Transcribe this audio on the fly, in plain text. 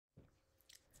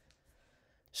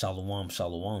Shalom,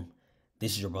 shalom.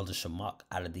 This is your brother Shamak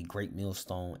out of the Great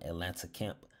Millstone Atlanta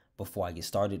camp. Before I get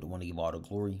started, I want to give all the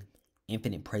glory,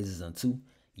 infinite praises unto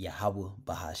Yahweh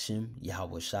Bahashim,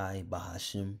 Yahweh Shai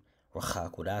Bahashim,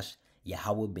 Racha Kodash,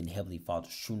 Yahweh ben Heavenly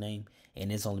Father's true name, and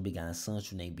his only begotten Son's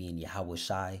true name being Yahweh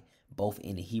Shai, both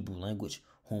in the Hebrew language,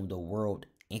 whom the world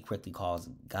incorrectly calls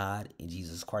God and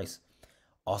Jesus Christ.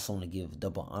 Also want to give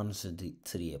double honors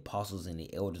to the apostles and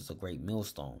the elders of Great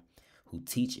Millstone, who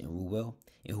teach and rule well,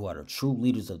 and who are the true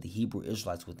leaders of the Hebrew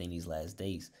Israelites within these last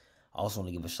days. I also want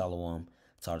to give a shalom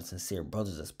to all the sincere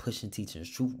brothers that's pushing, teaching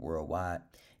truth worldwide,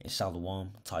 and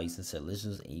shalom to all you sincere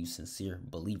listeners and you sincere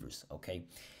believers. Okay,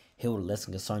 here with a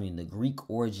lesson concerning the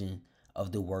Greek origin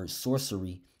of the word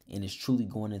sorcery, and it's truly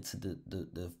going into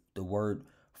the word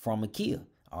Pharmakeia.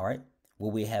 All right,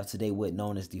 what we have today, what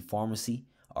known as the pharmacy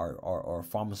or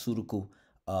pharmaceutical,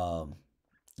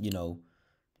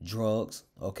 drugs.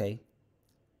 Okay.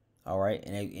 All right,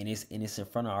 and it's in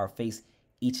front of our face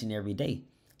each and every day,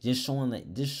 just showing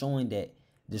that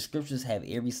the scriptures have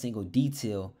every single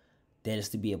detail that is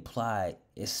to be applied,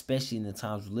 especially in the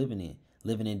times we're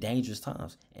living in dangerous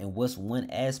times. And what's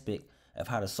one aspect of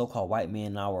how the so-called white man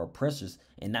and our oppressors,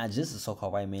 and not just the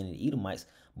so-called white man and the Edomites,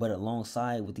 but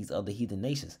alongside with these other heathen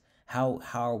nations, how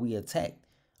are we attacked?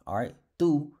 All right,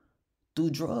 through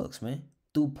drugs, man,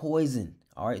 through poison,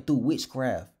 all right, through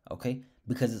witchcraft, okay,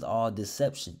 because it's all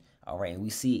deception. All right, and we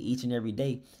see it each and every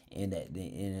day. And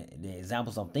the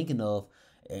examples I'm thinking of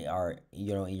are, in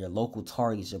your local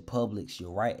Targets, your Publix,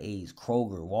 your Rite Aids,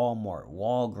 Kroger, Walmart,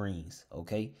 Walgreens,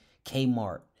 okay,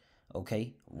 Kmart,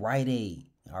 okay, Rite Aid.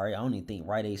 All right, I don't even think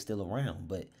Rite Aid's still around,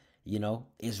 but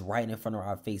it's right in front of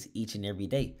our face each and every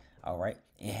day. All right,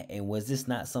 and was this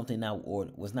not something now, or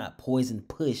was not poison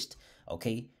pushed,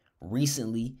 okay,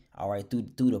 recently? All right, through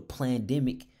the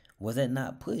pandemic, was that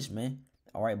not pushed, man?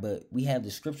 All right, but we have the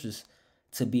scriptures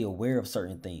to be aware of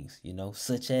certain things,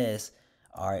 such as,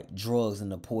 all right, drugs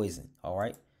and the poison. All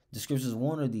right, the scriptures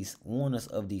warn us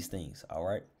of these things. All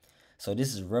right, so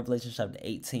this is Revelation chapter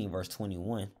 18, verse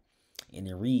 21, and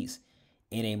it reads,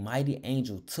 "And a mighty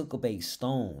angel took up a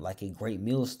stone like a great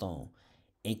millstone,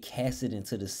 and cast it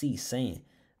into the sea, saying,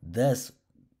 Thus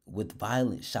with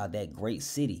violence shall that great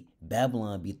city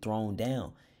Babylon be thrown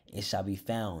down, and shall be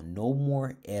found no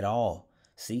more at all."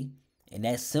 See? And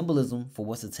that symbolism for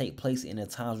what's to take place in the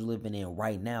times we're living in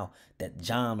right now, that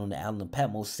John on the island of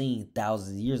Patmos seen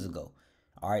thousands of years ago.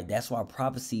 All right, that's why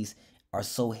prophecies are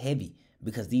so heavy,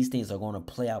 because these things are going to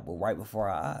play out right before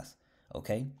our eyes.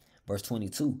 Okay, verse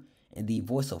 22, "And the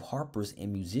voice of harpers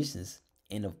and musicians,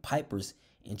 and of pipers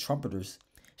and trumpeters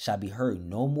shall be heard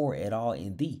no more at all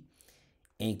in thee,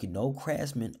 and no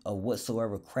craftsman of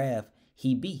whatsoever craft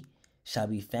he be shall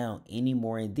be found any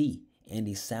more in thee. And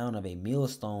the sound of a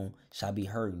millstone shall be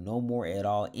heard no more at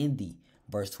all in thee."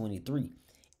 Verse 23,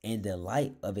 "And the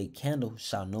light of a candle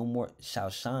shall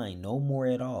shine no more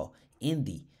at all in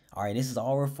thee." All right, this is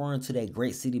all referring to that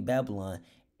great city Babylon,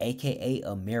 aka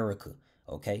America.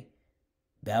 Okay,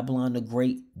 Babylon the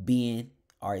Great being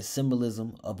our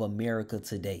symbolism of America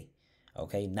today.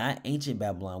 Okay, not ancient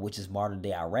Babylon, which is modern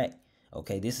day Iraq.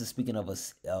 Okay, this is speaking of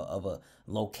a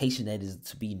location that is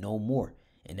to be no more,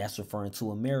 and that's referring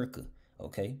to America.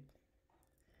 Okay,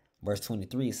 verse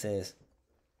 23, it says,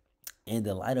 "And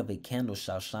the light of a candle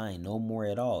shall shine no more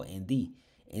at all in thee,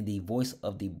 and the voice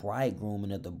of the bridegroom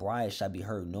and of the bride shall be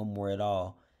heard no more at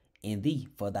all in thee.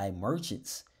 For thy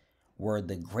merchants were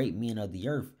the great men of the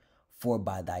earth, for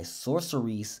by thy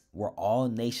sorceries were all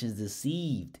nations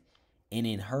deceived, and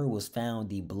in her was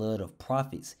found the blood of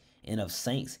prophets and of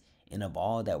saints and of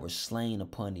all that were slain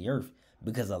upon the earth."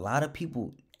 Because a lot of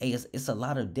people, it's a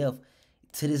lot of death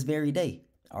to this very day.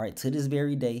 All right, to this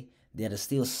very day, that are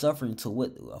still suffering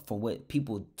from what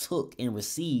people took and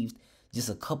received just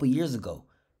a couple years ago.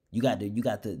 You got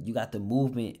the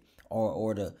movement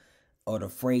or the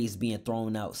phrase being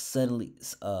thrown out suddenly,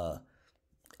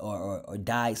 or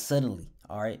died suddenly.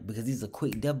 All right, because these are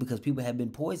quick death, because people have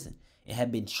been poisoned and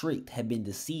have been tricked, have been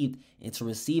deceived into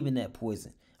receiving that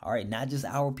poison. All right, not just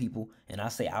our people, and I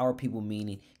say our people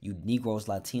meaning you Negroes,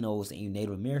 Latinos, and you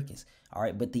Native Americans. All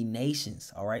right, but the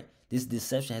nations. All right, this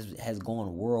deception has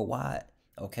gone worldwide.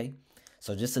 Okay,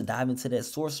 so just to dive into that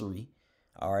sorcery,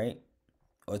 all right,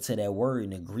 or to that word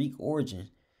in the Greek origin,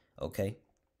 okay,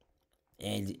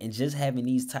 and just having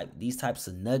these types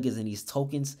of nuggets and these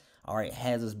tokens, all right,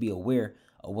 has us be aware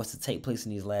of what's to take place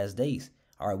in these last days.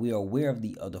 All right, we are aware of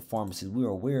the pharmacies. We are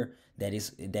aware that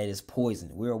is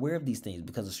poison. We're aware of these things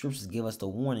because the scriptures give us the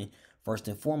warning first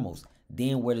and foremost.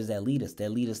 Then where does that lead us?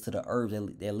 That lead us to the herbs.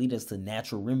 That lead us to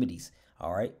natural remedies.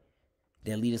 All right,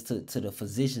 that lead us to the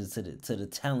physicians, to the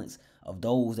talents of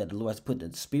those that the Lord has put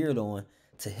the spirit on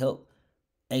to help,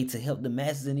 to help the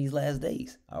masses in these last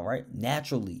days. All right,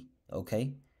 naturally,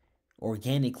 okay,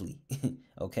 organically,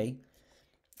 okay.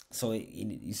 So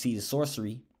you see the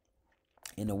sorcery,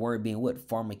 and the word being what?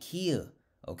 Pharmakeia,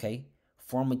 okay,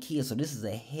 Pharmakeia. So this is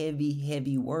a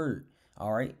heavy word.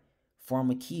 All right,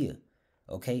 Pharmakeia,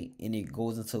 okay, and it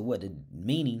goes into what the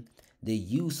meaning, the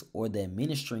use or the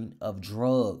administering of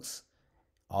drugs,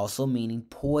 also meaning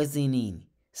poisoning.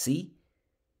 See,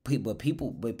 but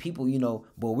people, but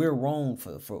we're wrong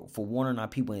for warning our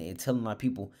people and telling our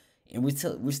people, and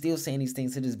we're still saying these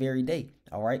things to this very day.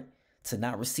 All right, to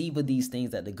not receive of these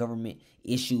things that the government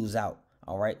issues out.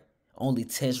 All right, only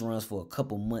test runs for a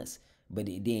couple months, but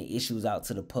it then issues out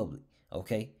to the public.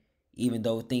 Okay, even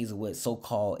though things are what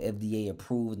so-called FDA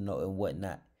approved and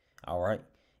whatnot. All right,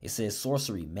 it says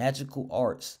sorcery, magical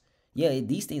arts. Yeah,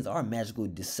 these things are magical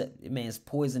man, it's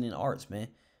poisoning arts, man.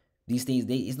 These things,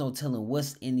 it's no telling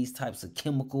what's in these types of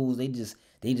chemicals. They just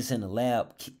in the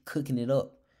lab cooking it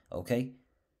up, okay?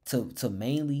 To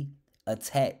mainly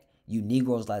attack you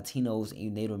Negroes, Latinos, and you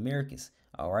Native Americans.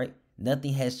 All right,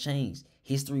 nothing has changed.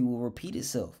 History will repeat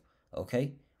itself.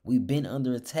 Okay, we've been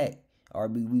under attack, or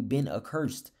we've been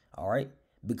accursed. All right,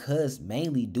 because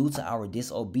mainly due to our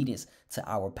disobedience to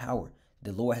our power,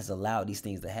 the Lord has allowed these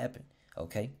things to happen.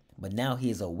 Okay, but now He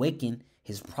has awakened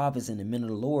His prophets and the men of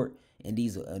the Lord, and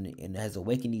has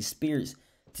awakened these spirits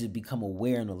to become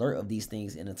aware and alert of these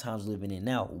things in the times we're living in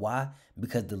now. Why?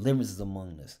 Because deliverance is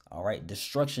among us. All right,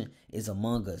 destruction is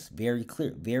among us. Very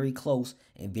clear, very close,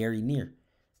 and very near.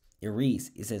 It reads,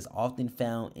 it says, often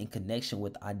found in connection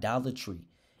with idolatry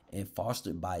and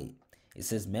fostered by it. It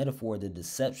says, metaphor, the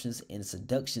deceptions and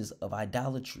seductions of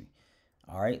idolatry.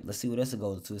 All right, let's see what else it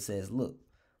goes to. It says, look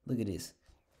at this.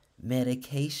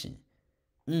 Medication,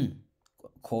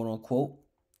 quote unquote,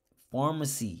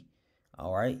 pharmacy.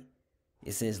 All right,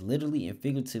 it says literally and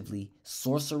figuratively,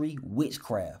 sorcery,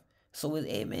 witchcraft. So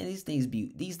hey man, these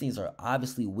things are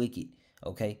obviously wicked.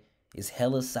 Okay, it's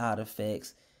hella side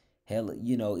effects. Hella,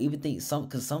 even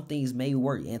because some things may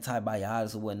work,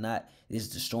 antibiotics or whatnot. It's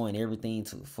destroying everything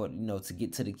to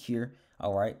get to the cure.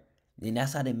 All right, and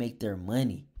that's how they make their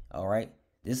money. All right,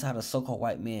 this is how the so-called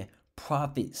white man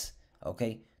profits.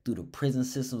 Okay, through the prison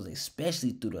systems,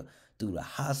 especially through the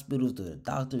hospitals, through the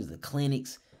doctors, the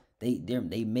clinics. They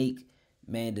make,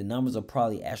 man, the numbers are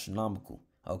probably astronomical.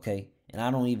 Okay, and I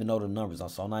don't even know the numbers,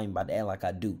 so I'm not even about to act like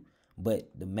I do. But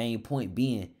the main point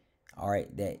being, all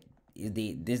right, that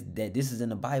this is in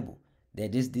the Bible,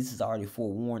 that this is already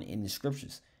forewarned in the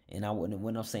scriptures. And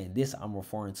when I'm saying this, I'm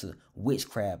referring to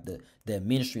witchcraft, the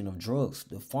administering of drugs,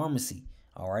 the pharmacy,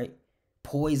 all right,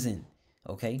 poison,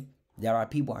 okay, that our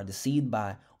people are deceived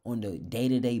by on the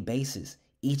day-to-day basis,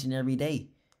 each and every day.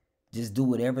 Just do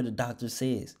whatever the doctor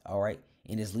says, all right,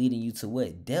 and it's leading you to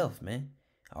what? Death, man.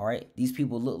 All right, these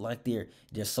people look like they're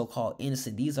so-called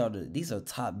innocent. These are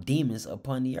top demons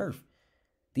upon the earth.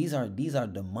 These are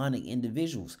demonic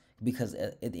individuals, because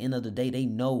at the end of the day, they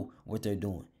know what they're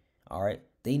doing. All right,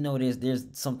 they know there's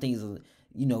some things,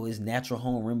 is natural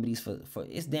home remedies for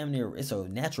it's damn near, it's a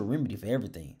natural remedy for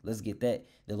everything. Let's get that.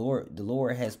 The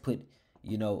Lord has put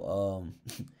the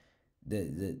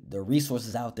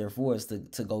resources out there for us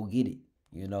to go get it.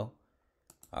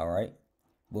 All right,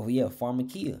 but yeah,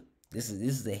 pharmakeia. This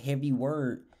is a heavy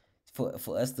word for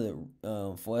us to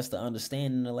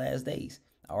understand in the last days.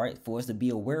 All right, for us to be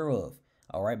aware of.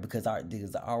 All right, because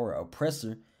our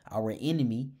oppressor, our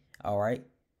enemy, all right,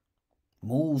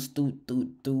 moves through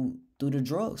the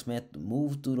drugs, man.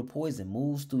 Moves through the poison.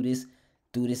 Moves through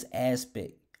this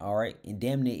aspect. All right, and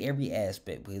damn near every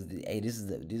aspect, because hey,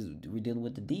 we're dealing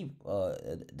with the deep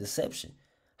deception,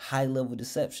 high level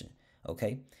deception.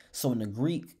 Okay, so in the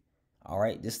Greek, all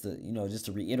right, just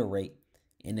to reiterate,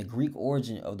 in the Greek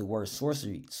origin of the word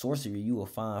sorcery, you will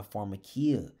find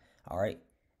pharmakeia. All right,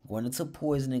 going into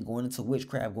poisoning, going into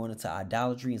witchcraft, going into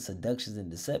idolatry and seductions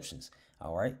and deceptions.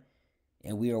 All right,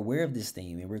 and we are aware of this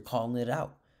thing and we're calling it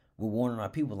out. We're warning our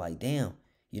people like, damn,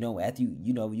 after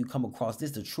you come across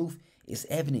this, the truth is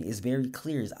evident, it's very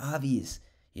clear, it's obvious,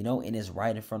 and it's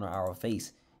right in front of our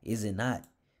face, is it not?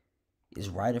 It's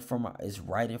right in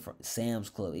front Sam's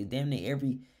Club. It's damn near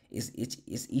it's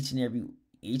each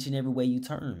and every way you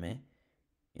turn, man.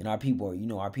 And our people,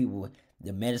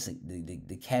 the medicine,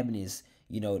 the cabinets,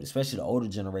 especially the older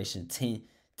generation,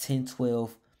 10,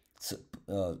 12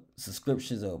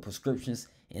 subscriptions or prescriptions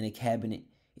in a cabinet.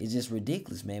 It's just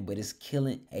ridiculous, man. But it's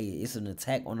killing. Hey, it's an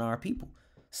attack on our people.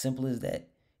 Simple as that.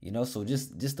 So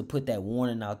just to put that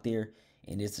warning out there,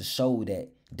 and it's to show that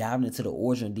diving into the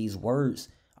origin of these words,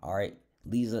 all right,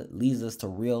 leads us to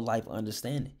real life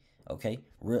understanding. Okay,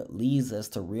 leads us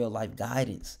to real life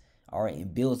guidance. All right,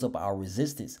 and builds up our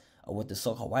resistance of what the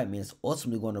so-called white man is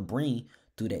ultimately going to bring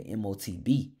through that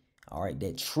MOTB. All right,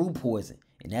 that true poison,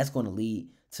 and that's going to lead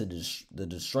to the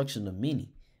destruction of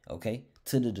many. Okay,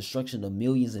 to the destruction of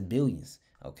millions and billions.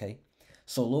 Okay,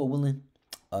 so Lord willing,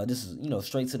 this is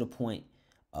straight to the point.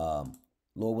 Lord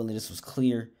willing, this was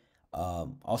clear.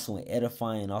 Also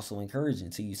edifying, also encouraging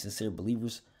to you sincere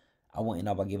believers. I want to end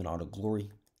out by giving all the glory,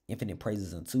 infinite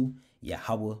praises unto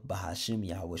Yahweh, Bahashim,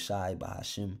 Yahweh Shai,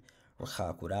 Bahashim,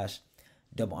 Rakha Kodash.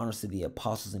 Double honors to the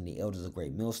apostles and the elders of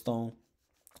Great Millstone.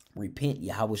 Repent,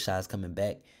 Yahweh Shai is coming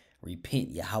back.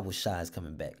 Repent, Yahweh Shai is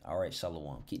coming back. All right,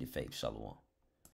 Shalom. Keep the faith. Shalom.